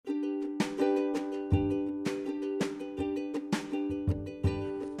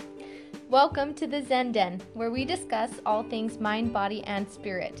Welcome to the Zen Den, where we discuss all things mind, body, and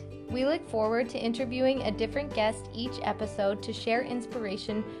spirit. We look forward to interviewing a different guest each episode to share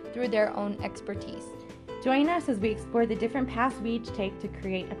inspiration through their own expertise. Join us as we explore the different paths we each take to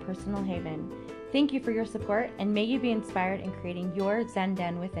create a personal haven. Thank you for your support, and may you be inspired in creating your Zen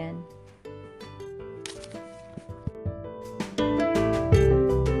Den within.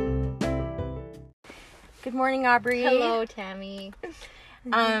 Good morning, Aubrey. Hello, Tammy.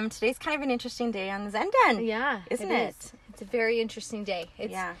 Today's kind of an interesting day on the Zen Den. Yeah, isn't it? It's a very interesting day.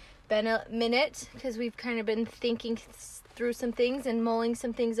 It's been a minute because we've kind of been thinking through some things and mulling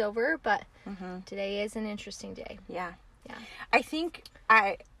some things over, but today is an interesting day. Yeah. I think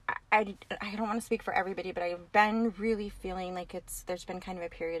I don't want to speak for everybody, but I've been really feeling like there's been kind of a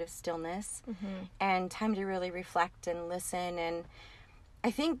period of stillness and time to really reflect and listen. And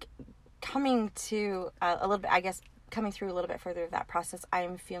I think coming through a little bit further of that process,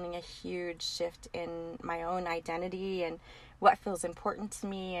 I'm feeling a huge shift in my own identity and what feels important to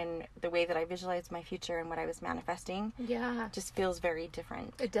me and the way that I visualize my future and what I was manifesting. Yeah. Just feels very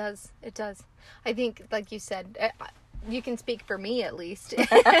different. It does. I think, like you said, you can speak for me at least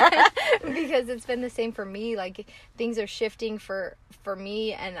because it's been the same for me. Like, things are shifting for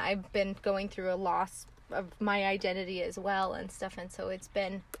me, and I've been going through a loss of my identity as well and stuff. And so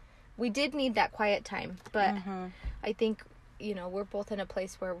we did need that quiet time, but I think, we're both in a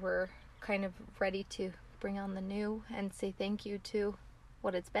place where we're kind of ready to bring on the new and say thank you to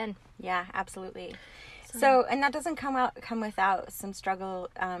what it's been. Yeah, absolutely. So and that doesn't come without some struggle,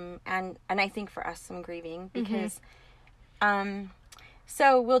 and I think for us some grieving, because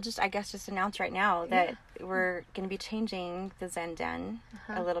so we'll just announce right now that we're going to be changing the Zen Den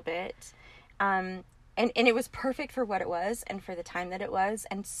a little bit. And it was perfect for what it was and for the time that it was,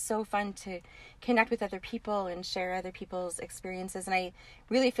 and so fun to connect with other people and share other people's experiences. And I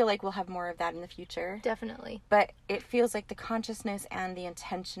really feel like we'll have more of that in the future. Definitely. But it feels like the consciousness and the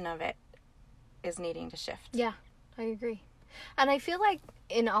intention of it is needing to shift. Yeah, I agree. And I feel like,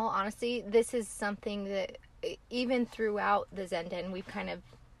 in all honesty, this is something that even throughout the Zen Den we've kind of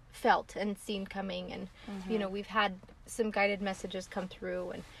felt and seen coming. And, we've had some guided messages come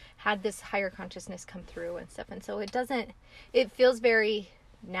through and had this higher consciousness come through and stuff. And so it feels very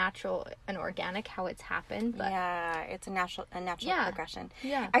natural and organic how it's happened. But yeah, it's a natural progression.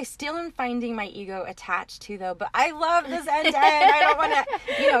 Yeah. I still am finding my ego attached to, though, but I love this Zen Den. I don't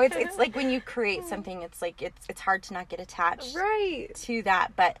want to, it's like when you create something, it's like, it's hard to not get attached to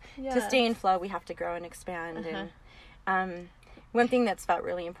that, but to stay in flow, we have to grow and expand. And one thing that's felt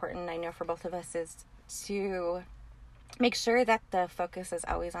really important, I know for both of us, is to make sure that the focus is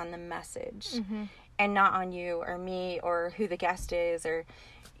always on the message and not on you or me or who the guest is, or,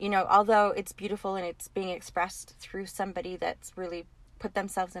 although it's beautiful and it's being expressed through somebody that's really put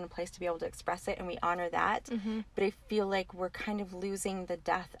themselves in a place to be able to express it, and we honor that. But I feel like we're kind of losing the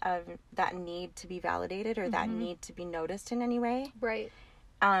depth of that need to be validated or that need to be noticed in any way. Right.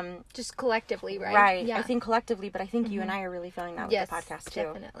 Just collectively, right? Right. Yeah. I think collectively, but I think you and I are really feeling that with the podcast too.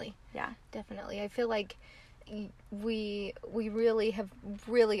 Definitely. Yeah. Definitely. I feel like we really have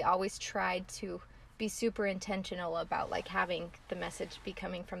always tried to be super intentional about, like, having the message be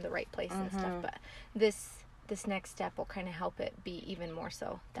coming from the right place and stuff, but this next step will kind of help it be even more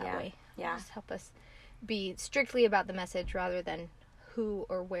so that way. Yeah. Just help us be strictly about the message rather than who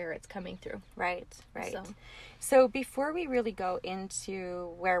or where it's coming through. Right. So before we really go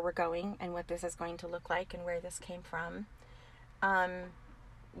into where we're going and what this is going to look like and where this came from,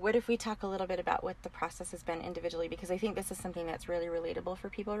 what if we talk a little bit about what the process has been individually? Because I think this is something that's really relatable for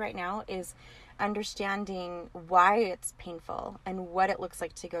people right now, is understanding why it's painful and what it looks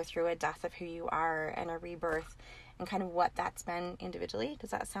like to go through a death of who you are and a rebirth, and kind of what that's been individually. Does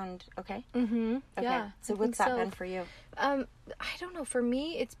that sound okay? Mm-hmm. Okay. Yeah. So what's that been for you? I don't know. For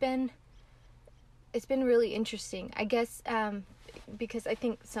me, it's been really interesting. I guess because I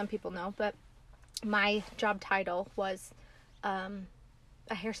think some people know, but my job title was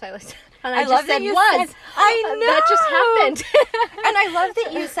a hairstylist, and I love that you said I know that just happened. And I love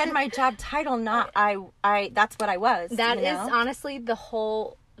that you said my job title, not I. That's what I was. That is honestly the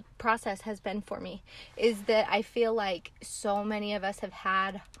whole process has been for me, is that I feel like so many of us have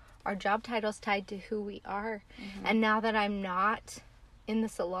had our job titles tied to who we are, and now that I'm not in the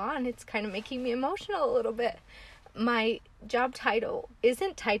salon, it's kind of making me emotional a little bit. My job title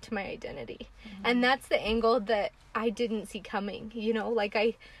isn't tied to my identity, and that's the angle that I didn't see coming. Like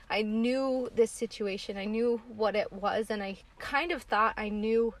I knew this situation, I knew what it was, and I kind of thought I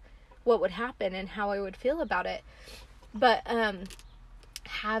knew what would happen and how I would feel about it, but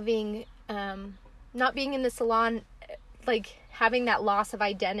having not being in the salon like having that loss of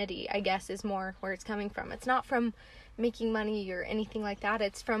identity, I guess, is more where it's coming from. It's not from making money or anything like that.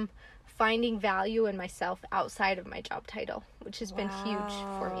 It's from finding value in myself outside of my job title, which has been huge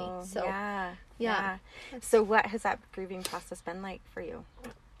for me. So yeah. So what has that grieving process been like for you?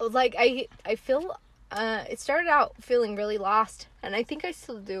 Like I feel it started out feeling really lost, and I think I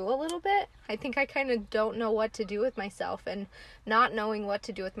still do a little bit. I think I kind of don't know what to do with myself, and not knowing what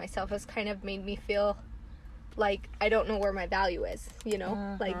to do with myself has kind of made me feel like I don't know where my value is, you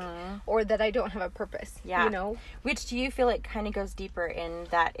know, like, or that I don't have a purpose, you know. Which do you feel like kind of goes deeper in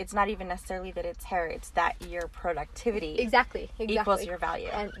that it's not even necessarily that it's hair, it's that your productivity exactly equals your value.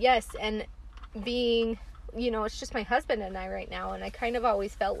 And yes, and being, you know, it's just my husband and I right now, and I kind of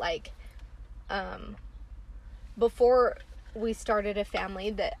always felt like before we started a family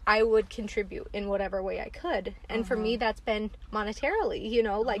that I would contribute in whatever way I could, and for me that's been monetarily, you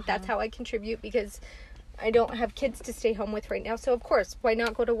know, like that's how I contribute, because I don't have kids to stay home with right now, so of course, why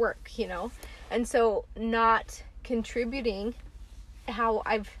not go to work, you know? And so not contributing how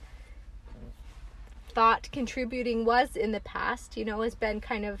I've thought contributing was in the past, you know, has been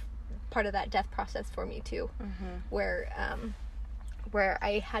kind of part of that death process for me too, where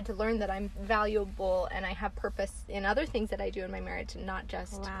I had to learn that I'm valuable and I have purpose in other things that I do in my marriage, and not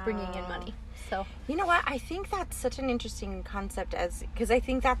just bringing in money. So, you know what? I think that's such an interesting concept, because I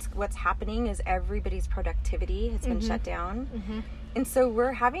think that's what's happening is everybody's productivity has been shut down. And so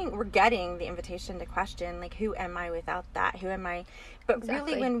we're getting the invitation to question, like, who am I without that? Who am I? But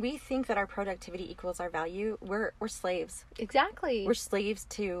really, when we think that our productivity equals our value, we're slaves. Exactly. We're slaves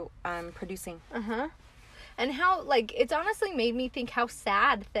to producing. And how, like, it's honestly made me think how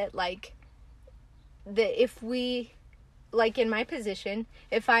sad that, like, that if we, like, in my position,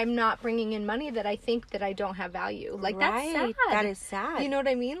 if I'm not bringing in money, that I think that I don't have value. Like, that's sad. That is sad. You know what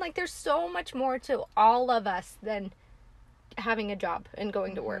I mean? Like, there's so much more to all of us than having a job and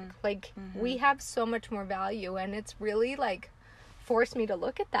going to work. Like, we have so much more value, and it's really, like, forced me to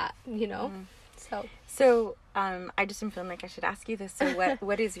look at that, you know? So, I just am feeling like I should ask you this. So,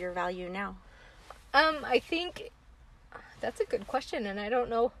 what is your value now? I think that's a good question, and I don't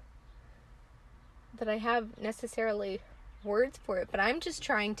know that I have necessarily words for it, but I'm just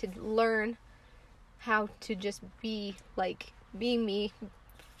trying to learn how to just be me,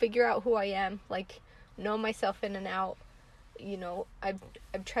 figure out who I am, like, know myself in and out. You know, I've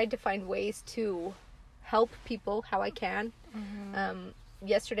tried to find ways to help people how I can.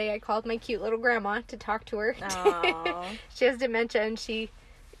 Yesterday I called my cute little grandma to talk to her. She has dementia, and she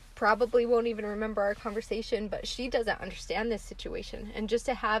probably won't even remember our conversation, but she doesn't understand this situation, and just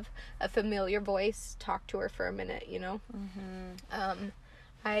to have a familiar voice talk to her for a minute, you know.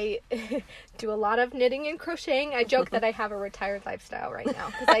 I do a lot of knitting and crocheting. I joke that I have a retired lifestyle right now,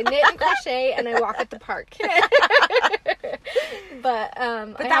 because I knit and crochet and I walk at the park. But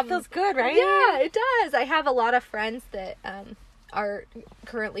that feels good, right? Yeah, it does. I have a lot of friends that are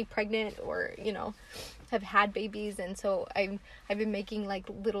currently pregnant, or, you know, have had babies, and so I've been making, like,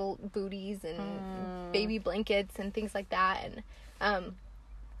 little booties and baby blankets and things like that, and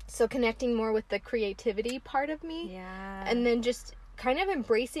so connecting more with the creativity part of me, and then just kind of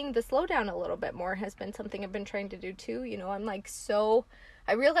embracing the slowdown a little bit more has been something I've been trying to do too. You know, I'm like,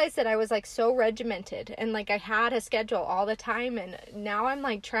 I realized that I was, like, so regimented, and, like, I had a schedule all the time, and now I'm,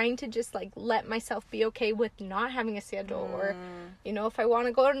 like, trying to just, like, let myself be okay with not having a schedule, or, you know, if I want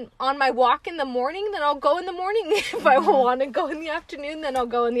to go on my walk in the morning, then I'll go in the morning. If I want to go in the afternoon, then I'll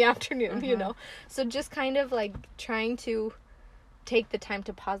go in the afternoon, you know. So just kind of, like, trying to take the time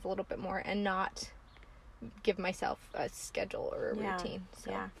to pause a little bit more and not give myself a schedule or a routine.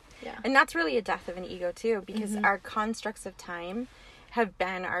 So, yeah. And that's really a death of an ego too, because our constructs of time have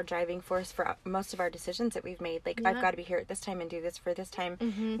been our driving force for most of our decisions that we've made. Like, I've got to be here at this time and do this for this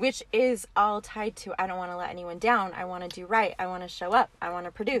time, which is all tied to, I don't want to let anyone down. I want to do right. I want to show up. I want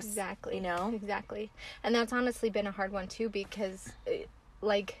to produce. Exactly. You know? Exactly. And that's honestly been a hard one too, because,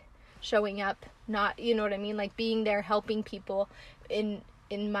 like, showing up, not, you know what I mean? Like, being there, helping people in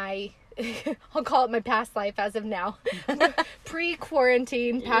my I'll call it my past life as of now.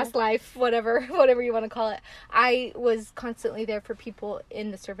 Pre-quarantine, past life, whatever you want to call it. I was constantly there for people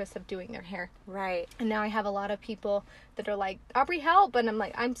in the service of doing their hair. Right. And now I have a lot of people that are like, Aubrey, help. And I'm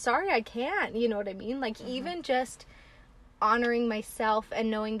like, I'm sorry, I can't. You know what I mean? Like, even just honoring myself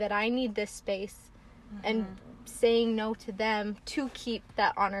and knowing that I need this space and saying no to them to keep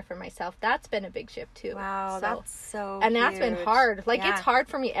that honor for myself, that's been a big shift too. Wow, that's so and huge. That's been hard. Like, it's hard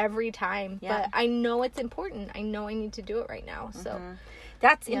for me every time, but I know it's important. I know I need to do it right now. So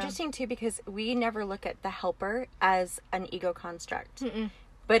that's interesting too, because we never look at the helper as an ego construct.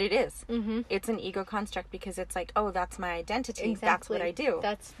 But it is. Mm-hmm. It's an ego construct because it's like, oh, that's my identity. Exactly. That's what I do.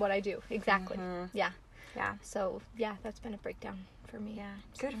 That's what I do. Exactly. Mm-hmm. Yeah. Yeah. So, yeah, that's been a breakdown for me. Yeah.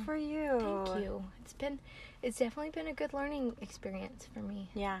 Good for you. Thank you. It's definitely been a good learning experience for me.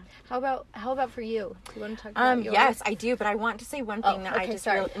 Yeah. How about for you? Do you want to talk about yours? Yes, I do, but I want to say one thing that I just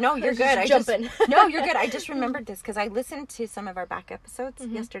sorry. No, you're good. No, you're good. I just remembered this because I listened to some of our back episodes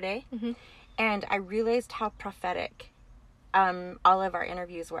yesterday, and I realized how prophetic all of our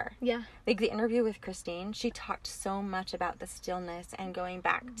interviews were. Yeah. Like the interview with Christine, she talked so much about the stillness and going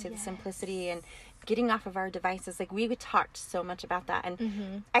back to the simplicity and getting off of our devices. Like we talked so much about that.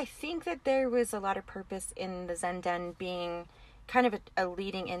 And I think that there was a lot of purpose in the Zen Den being kind of a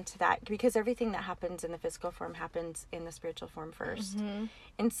leading into that, because everything that happens in the physical form happens in the spiritual form first.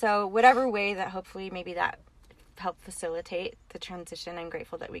 And so whatever way that hopefully maybe that help facilitate the transition, I'm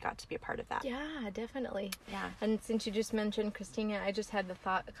grateful that we got to be a part of that. Yeah, definitely. Yeah. And since you just mentioned Christina, I just had the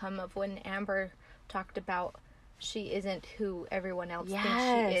thought come of when Amber talked about she isn't who everyone else thinks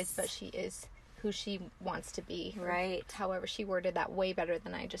she is, but she is who she wants to be. Right. However, she worded that way better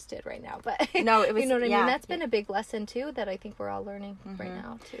than I just did right now. But no, it was, you know what I mean? That's been a big lesson too that I think we're all learning right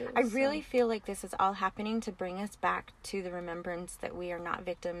now too. I really feel like this is all happening to bring us back to the remembrance that we are not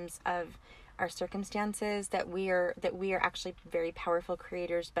victims of our circumstances, that we are actually very powerful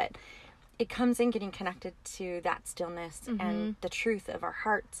creators, but it comes in getting connected to that stillness and the truth of our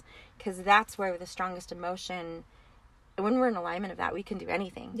hearts, because that's where the strongest emotion, when we're in alignment of that, we can do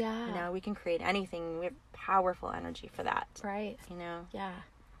anything. Yeah. You know, we can create anything. We have powerful energy for that. Right. You know? Yeah.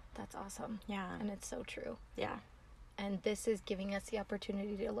 That's awesome. Yeah. And it's so true. Yeah. And this is giving us the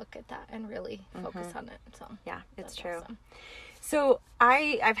opportunity to look at that and really focus on it. So yeah, it's true. Awesome. So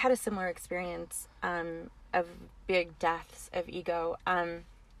I've had a similar experience of big deaths of ego.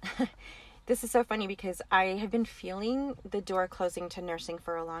 This is so funny because I have been feeling the door closing to nursing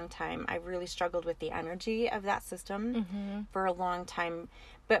for a long time. I really struggled with the energy of that system for a long time.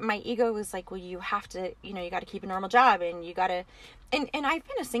 But my ego was like, well, you have to, you know, you got to keep a normal job, and you got to, and I've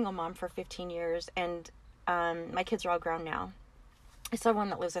been a single mom for 15 years, and my kids are all grown now. I still have one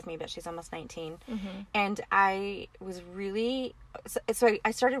that lives with me, but she's almost 19. And I was really, so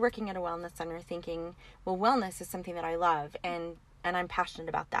I started working at a wellness center thinking, well, wellness is something that I love, and I'm passionate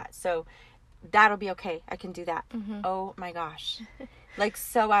about that. So that'll be okay. I can do that. Oh my gosh. Like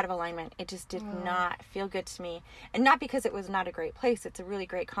so out of alignment. It just did not feel good to me. And not because it was not a great place. It's a really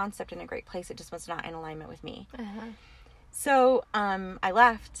great concept and a great place. It just was not in alignment with me. So I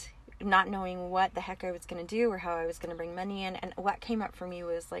left, not knowing what the heck I was going to do or how I was going to bring money in. And what came up for me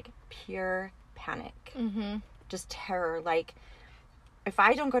was like pure panic. Just terror. Like, if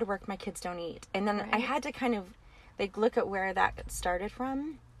I don't go to work, my kids don't eat. And then I had to kind of like look at where that started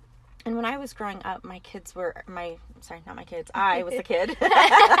from. And when I was growing up, my kids were not my kids. I was a kid.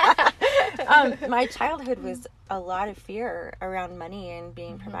 My childhood was a lot of fear around money and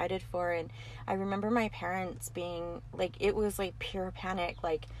being provided for. And I remember my parents being like, it was like pure panic.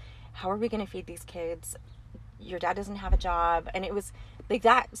 Like, how are we going to feed these kids? Your dad doesn't have a job. And it was like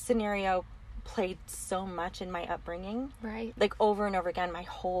that scenario played so much in my upbringing. Right. Like over and over again, my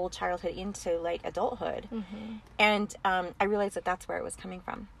whole childhood into like adulthood. And I realized that that's where it was coming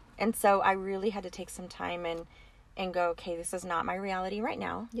from. And so I really had to take some time and go, okay, this is not my reality right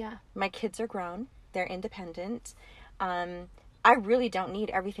now. Yeah. My kids are grown. They're independent. I really don't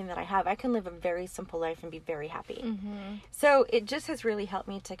need everything that I have. I can live a very simple life and be very happy. So it just has really helped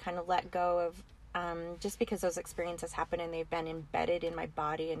me to kind of let go of, just because those experiences happen and they've been embedded in my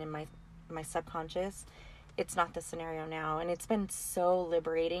body and in my subconscious, it's not the scenario now. And it's been so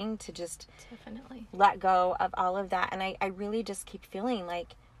liberating to just let go of all of that. And I really just keep feeling like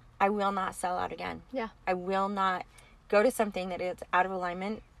I will not sell out again. Yeah. I will not go to something that is out of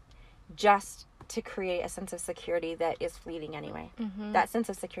alignment just to create a sense of security that is fleeting anyway. That sense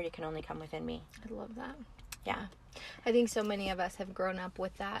of security can only come within me. I love that. Yeah. I think so many of us have grown up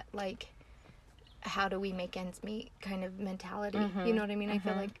with that, like, how do we make ends meet kind of mentality. You know what I mean? I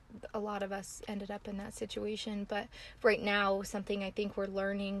feel like a lot of us ended up in that situation. But right now, something I think we're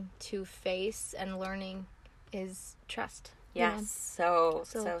learning to face and learning is trust. Yes, so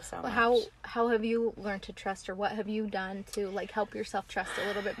much. How have you learned to trust, or what have you done to like help yourself trust a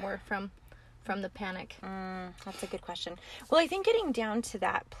little bit more from the panic? That's a good question. Well, I think getting down to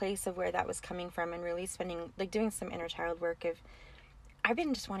that place of where that was coming from and really doing some inner child work of, I've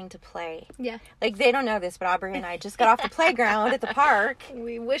been just wanting to play. Yeah. Like, they don't know this, but Aubrey and I just got off the playground at the park.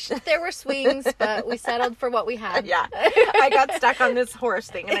 We wish that there were swings, but we settled for what we had. Yeah. I got stuck on this horse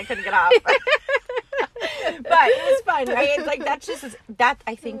thing and I couldn't get off. it was fun, right? It's like, that's just, that,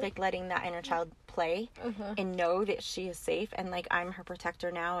 I think, like, letting that inner child play and know that she is safe and, like, I'm her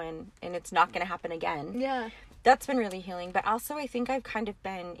protector now and it's not going to happen again. Yeah. That's been really healing. But also, I think I've kind of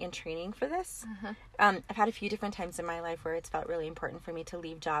been in training for this. I've had a few different times in my life where it's felt really important for me to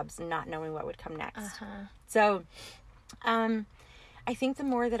leave jobs not knowing what would come next. So, I think the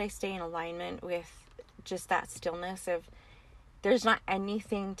more that I stay in alignment with just that stillness of, there's not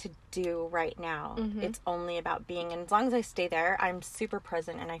anything to do right now. It's only about being. And as long as I stay there, I'm super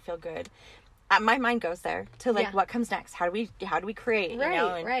present and I feel good. My mind goes there to, like, what comes next? How do we create? Right, you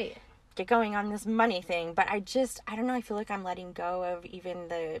know, and right. get going on this money thing. But I don't know, I feel like I'm letting go of even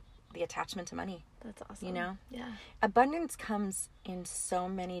the attachment to money. That's awesome. You know? Yeah. Abundance comes in so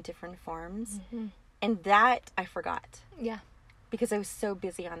many different forms. And that I forgot. Yeah. Because I was so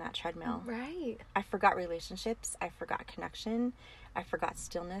busy on that treadmill. Right. I forgot relationships. I forgot connection. I forgot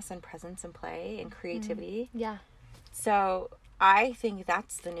stillness and presence and play and creativity. Yeah. So I think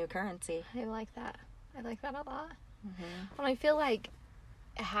that's the new currency. I like that. I like that a lot. And I feel like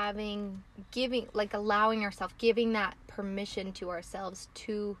allowing ourselves, giving that permission to ourselves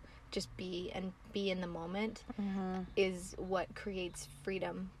to just be and be in the moment is what creates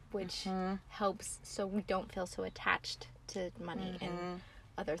freedom, which helps so we don't feel so attached to money and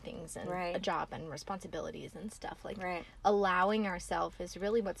other things and a job and responsibilities and stuff. Like allowing ourselves is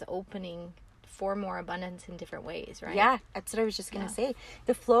really what's opening for more abundance in different ways, right? Yeah, that's what I was just going to say.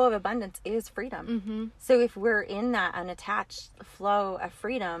 The flow of abundance is freedom. So if we're in that unattached flow of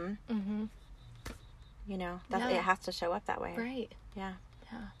freedom, you know, it has to show up that way. Right. Yeah.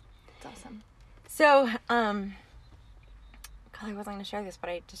 Yeah. That's awesome. So, God, I wasn't going to share this, but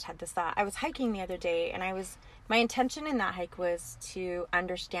I just had this thought. I was hiking the other day, and my intention in that hike was to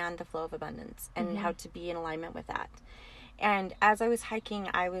understand the flow of abundance and how to be in alignment with that. And as I was hiking,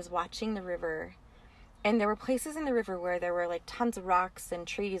 I was watching the river, and there were places in the river where there were, like, tons of rocks and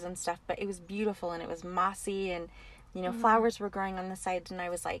trees and stuff, but it was beautiful and it was mossy and, you know, flowers were growing on the sides, and I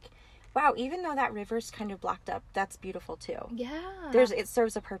was like, wow, even though that river's kind of blocked up, that's beautiful too. Yeah. It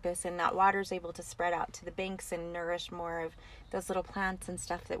serves a purpose, and that water's able to spread out to the banks and nourish more of those little plants and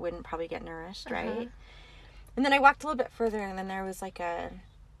stuff that wouldn't probably get nourished, right? And then I walked a little bit further, and then there was like a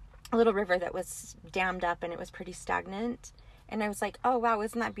little river that was dammed up, and it was pretty stagnant. And I was like, oh, wow,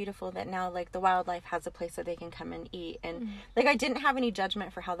 isn't that beautiful that now, like, the wildlife has a place that they can come and eat. And, like, I didn't have any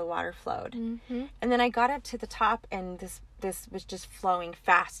judgment for how the water flowed. And then I got up to the top, and this was just flowing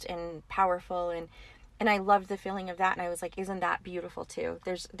fast and powerful. And I loved the feeling of that. And I was like, isn't that beautiful, too?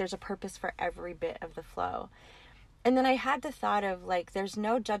 There's a purpose for every bit of the flow. And then I had the thought of, like, there's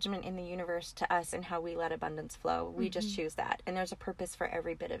no judgment in the universe to us in how we let abundance flow. We just choose that. And there's a purpose for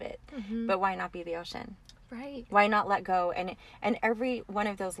every bit of it. But why not be the ocean? Right. Why not let go? And every one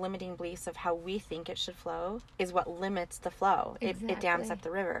of those limiting beliefs of how we think it should flow is what limits the flow. Exactly. It dams up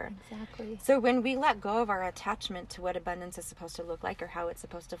the river. Exactly. So when we let go of our attachment to what abundance is supposed to look like or how it's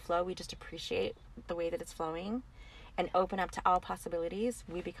supposed to flow, we just appreciate the way that it's flowing and open up to all possibilities,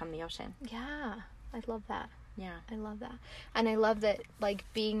 we become the ocean. Yeah. I love that. Yeah. I love that. And I love that, like,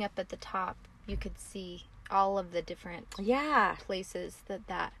 being up at the top, you could see all of the different places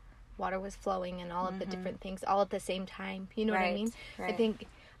that water was flowing and all of the different things all at the same time. You know what I mean? Right.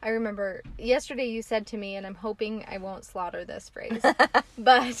 I remember yesterday you said to me, and I'm hoping I won't slaughter this phrase,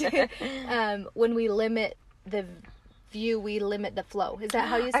 but when we limit the view, we limit the flow. Is that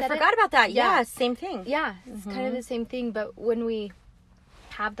how you said it? I forgot about that. Yeah, same thing. Yeah, it's kind of the same thing, but when we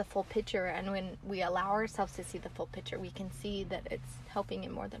have the full picture and when we allow ourselves to see the full picture, we can see that it's helping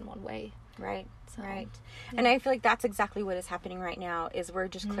in more than one way. Right. Right. Yeah. And I feel like that's exactly what is happening right now is we're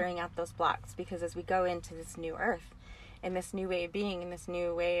just clearing out those blocks, because as we go into this new earth and this new way of being and this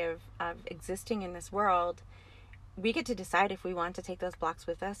new way of existing in this world, we get to decide if we want to take those blocks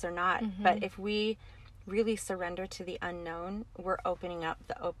with us or not. But if we really surrender to the unknown, we're opening up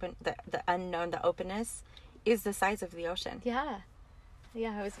the unknown. The openness is the size of the ocean. Yeah.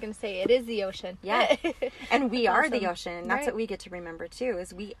 Yeah, I was going to say, it is the ocean. Yeah. And we are the ocean. And that's what we get to remember, too,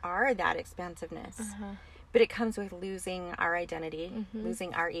 is we are that expansiveness. But it comes with losing our identity,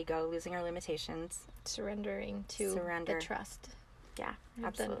 losing our ego, losing our limitations. Surrendering to the trust. Yeah,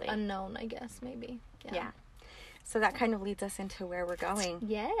 absolutely. The unknown, I guess, maybe. Yeah. So that kind of leads us into where we're going.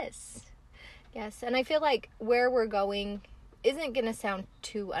 Yes. Yes. And I feel like where we're going isn't going to sound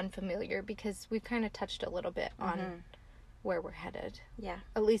too unfamiliar, because we've kind of touched a little bit on where we're headed. Yeah.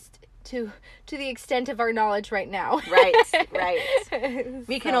 At least to the extent of our knowledge right now. Right.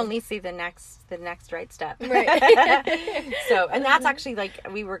 We can only see the next right step. Right. So, and that's actually, like,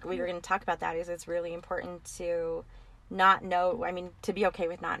 we were going to talk about that, is it's really important to not know, I mean, to be okay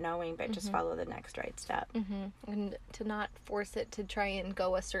with not knowing, but just follow the next right step. And to not force it to try and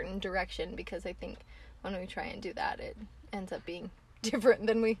go a certain direction, because I think when we try and do that, it ends up being different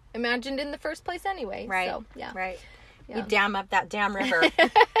than we imagined in the first place anyway. Right. So, yeah. Right. Yeah. You dam up that damn river.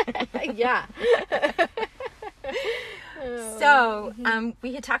 Yeah. So,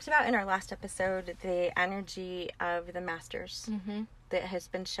 we had talked about in our last episode the energy of the masters that has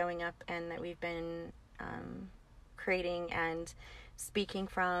been showing up and that we've been creating and speaking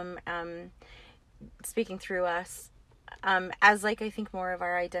from, speaking through us. As like I think more of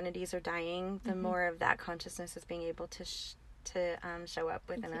our identities are dying, the more of that consciousness is being able to show up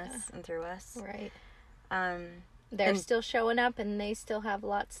within us and through us. Right. They're still showing up and they still have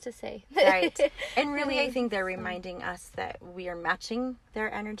lots to say. Right. And really, I think they're reminding us that we are matching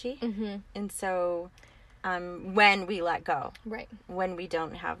their energy. And so when we let go, right, when we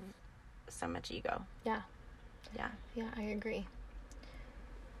don't have so much ego. Yeah. Yeah. Yeah, I agree.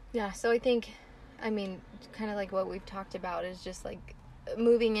 Yeah, so I think, I mean, kind of like what we've talked about is just like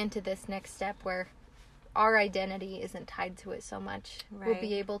moving into this next step where our identity isn't tied to it so much. Right. We'll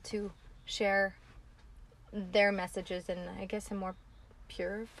be able to share their messages in, I guess, a more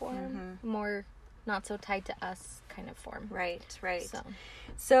pure form, more not so tied to us kind of form. Right.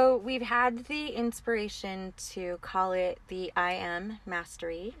 So we've had the inspiration to call it the I Am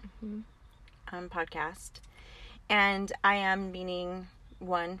Mastery podcast. And I am meaning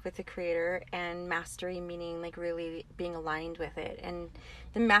one with the creator, and mastery meaning like really being aligned with it. And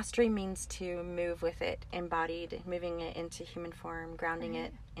the mastery means to move with it, embodied, moving it into human form, grounding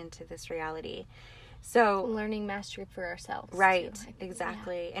it into this reality. So learning mastery for ourselves. Right, too,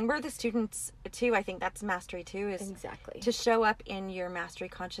 exactly. Yeah. And we're the students too. I think that's mastery too, is exactly to show up in your mastery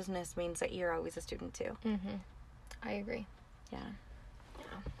consciousness means that you're always a student too. I agree. Yeah.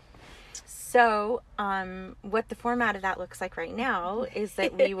 So, what the format of that looks like right now is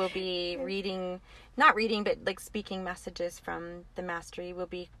that we will be not reading, but like speaking messages from the mastery. We'll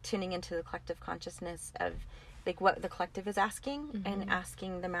be tuning into the collective consciousness of like what the collective is asking and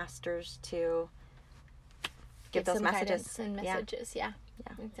asking the masters to give those messages. And messages, yeah.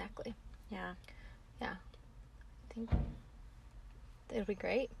 Exactly. Yeah. I think it'll be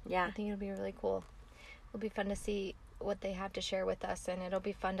great. Yeah. I think it'll be really cool. It'll be fun to see what they have to share with us, and it'll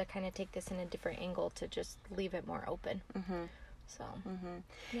be fun to kind of take this in a different angle to just leave it more open. So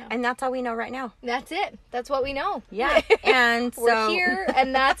yeah. And that's all we know right now. That's it. That's what we know. Yeah. And so we're here,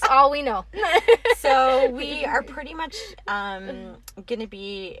 and that's all we know. So we are pretty much gonna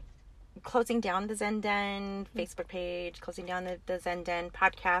be closing down the Zen Den Facebook page, closing down the Zen Den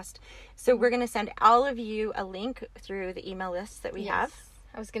podcast. So we're gonna send all of you a link through the email list that we have.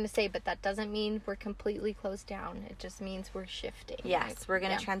 I was going to say, but that doesn't mean we're completely closed down. It just means we're shifting. Yes, right? We're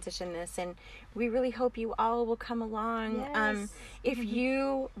going to transition this, and we really hope you all will come along. Yes. If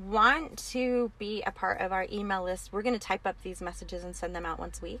you want to be a part of our email list, we're going to type up these messages and send them out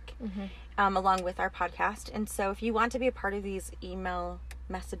once a week, along with our podcast. And so if you want to be a part of these email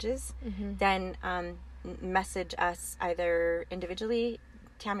messages, then message us either individually,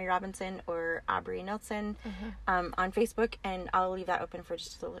 Tammy Robinson or Aubrey Nelson on Facebook, and I'll leave that open for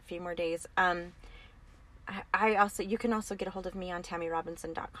just a few more days. You can also get a hold of me on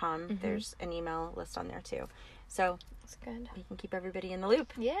TammyRobinson.com. There's an email list on there too. So that's good. We can keep everybody in the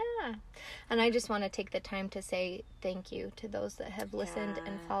loop. Yeah. And I just want to take the time to say thank you to those that have listened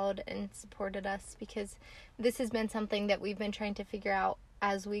and followed and supported us, because this has been something that we've been trying to figure out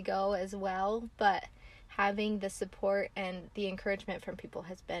as we go as well, but having the support and the encouragement from people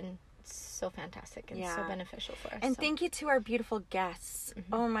has been so fantastic and so beneficial for us. And thank you to our beautiful guests.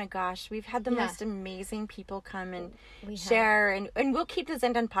 Oh my gosh, we've had the most amazing people come and share, and we'll keep the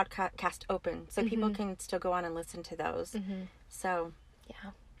Zen Den podcast open so people can still go on and listen to those. So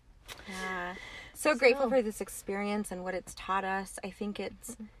so grateful for this experience and what it's taught us. I think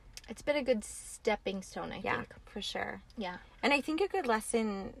it's been a good stepping stone, I think. For sure. Yeah. And I think a good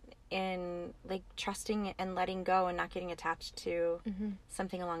lesson in like trusting and letting go and not getting attached to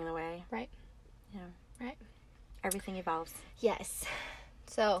something along the way. Right. Yeah. Right. Everything evolves. Yes.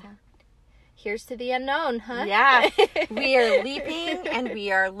 So here's to the unknown, huh? Yeah. We are leaping and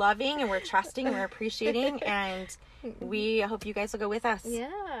we are loving and we're trusting and we're appreciating, and we hope you guys will go with us.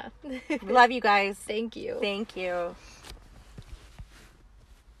 Yeah. Love you guys. Thank you. Thank you.